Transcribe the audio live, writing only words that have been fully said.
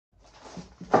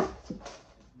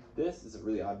This is a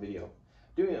really odd video.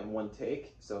 Doing it in one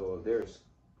take, so there's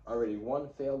already one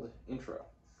failed intro.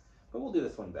 But we'll do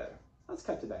this one better. Let's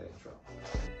cut to that intro.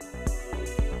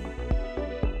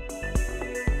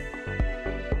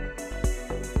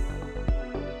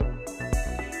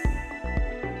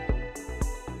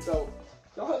 So,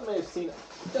 y'all may have seen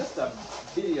just a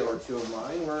video or two of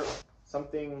mine where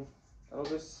something that'll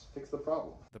just fix the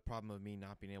problem. The problem of me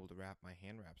not being able to wrap my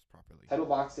hand wraps properly. Title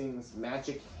Boxing's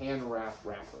magic hand wrap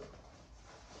wrapper.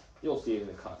 You'll see it in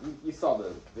the you saw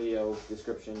the video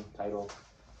description title.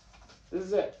 This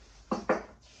is it. It's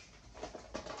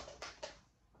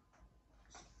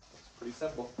pretty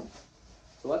simple.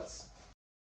 So let's.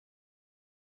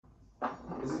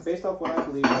 This is based off what I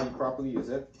believe how you properly use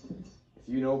it. If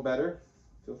you know better,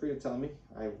 feel free to tell me.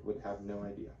 I would have no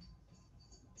idea.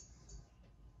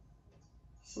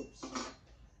 Oops.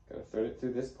 Gotta thread it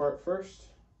through this part first.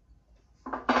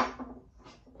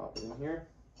 Pop it in here.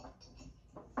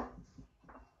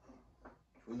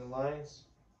 Between the lines.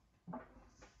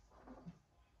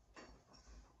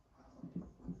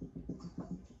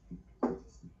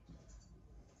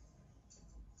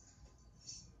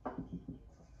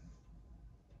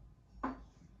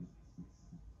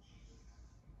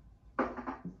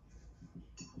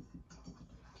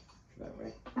 That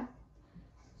way.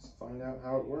 Let's find out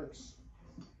how it works.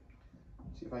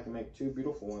 See if I can make two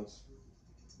beautiful ones.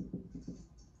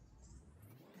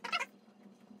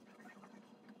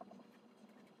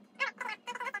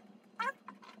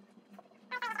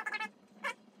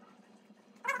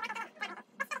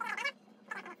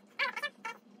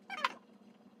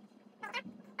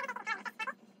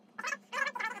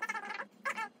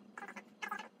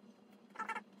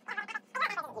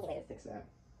 Fix that.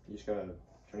 You just gotta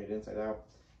turn it inside out.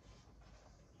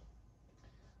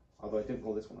 Although I did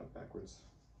pull this one up backwards.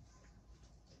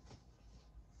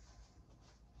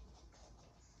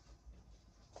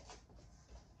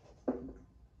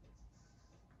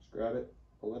 Just grab it,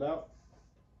 pull it out.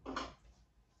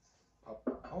 Pop.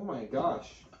 Oh my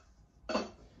gosh.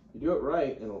 You do it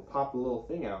right and it'll pop a little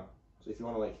thing out. So if you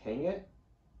want to like hang it.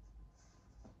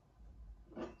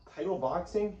 Title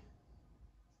Boxing,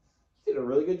 you did a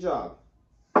really good job.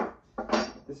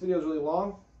 This video is really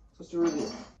long, so let's do a review.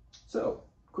 So,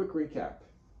 quick recap.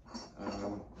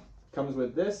 Comes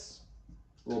with this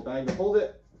little bag to hold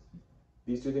it.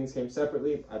 These two things came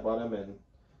separately. I bought them and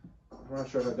I'm not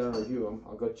sure if I've done a review of them.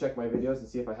 I'll go check my videos and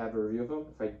see if I have a review of them.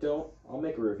 If I don't, I'll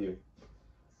make a review.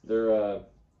 They're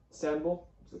Sandable.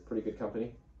 It's a pretty good company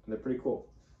and they're pretty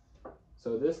cool.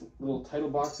 So this little Title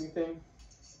Boxing thing,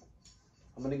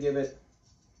 I'm gonna give this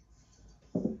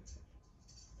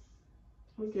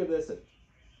a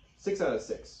 6 out of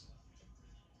 6.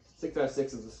 6 out of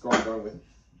 6 is the score I'm going with.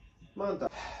 Come on,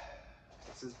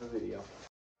 this is the video.